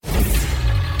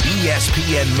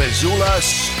ESPN Missoula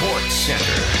Sports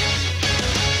Center.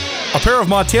 A pair of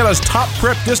Montana's top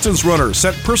prep distance runners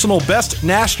set personal best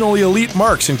nationally elite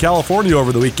marks in California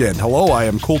over the weekend. Hello, I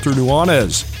am Colter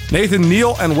Nuanez. Nathan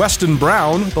Neal and Weston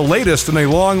Brown, the latest in a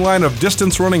long line of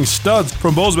distance running studs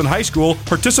from Bozeman High School,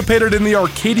 participated in the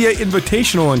Arcadia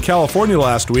Invitational in California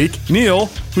last week. Neal,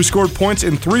 who scored points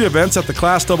in 3 events at the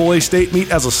Class AA state meet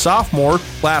as a sophomore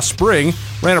last spring,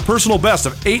 ran a personal best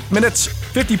of 8 minutes,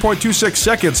 50.26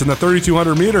 seconds in the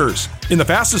 3,200 meters. In the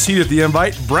fastest heat at the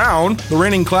Invite, Brown, the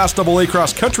reigning Class AA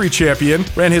cross-country champion,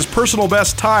 ran his personal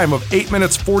best time of 8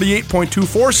 minutes,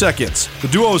 48.24 seconds. The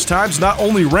duo's times not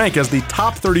only rank as the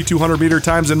top 3,200-meter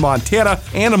times in Montana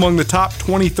and among the top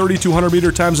 20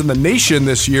 3,200-meter times in the nation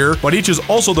this year, but each is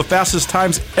also the fastest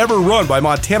times ever run by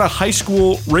Montana high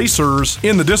school racers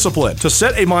in the discipline. To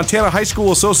set a Montana High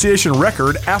School Association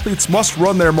record, athletes must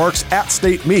run their marks at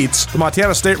state meets. The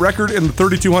Montana state record in the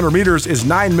 3,200 meters is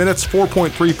 9 minutes,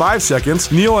 4.35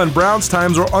 seconds. Neal and Brown's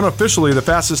times are unofficially the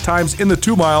fastest times in the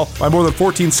 2-mile by more than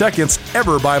 14 seconds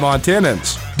ever by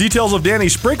Montanans. Details of Danny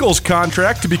Sprinkle's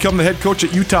contract to become the head coach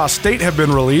at Utah State have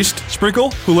been released. Sprinkle,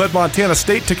 who led Montana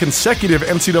State to consecutive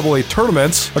NCAA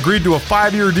tournaments, agreed to a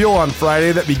 5-year deal on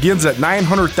Friday that begins at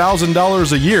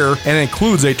 $900,000 a year and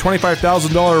includes a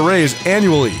 $25,000 raise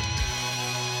annually.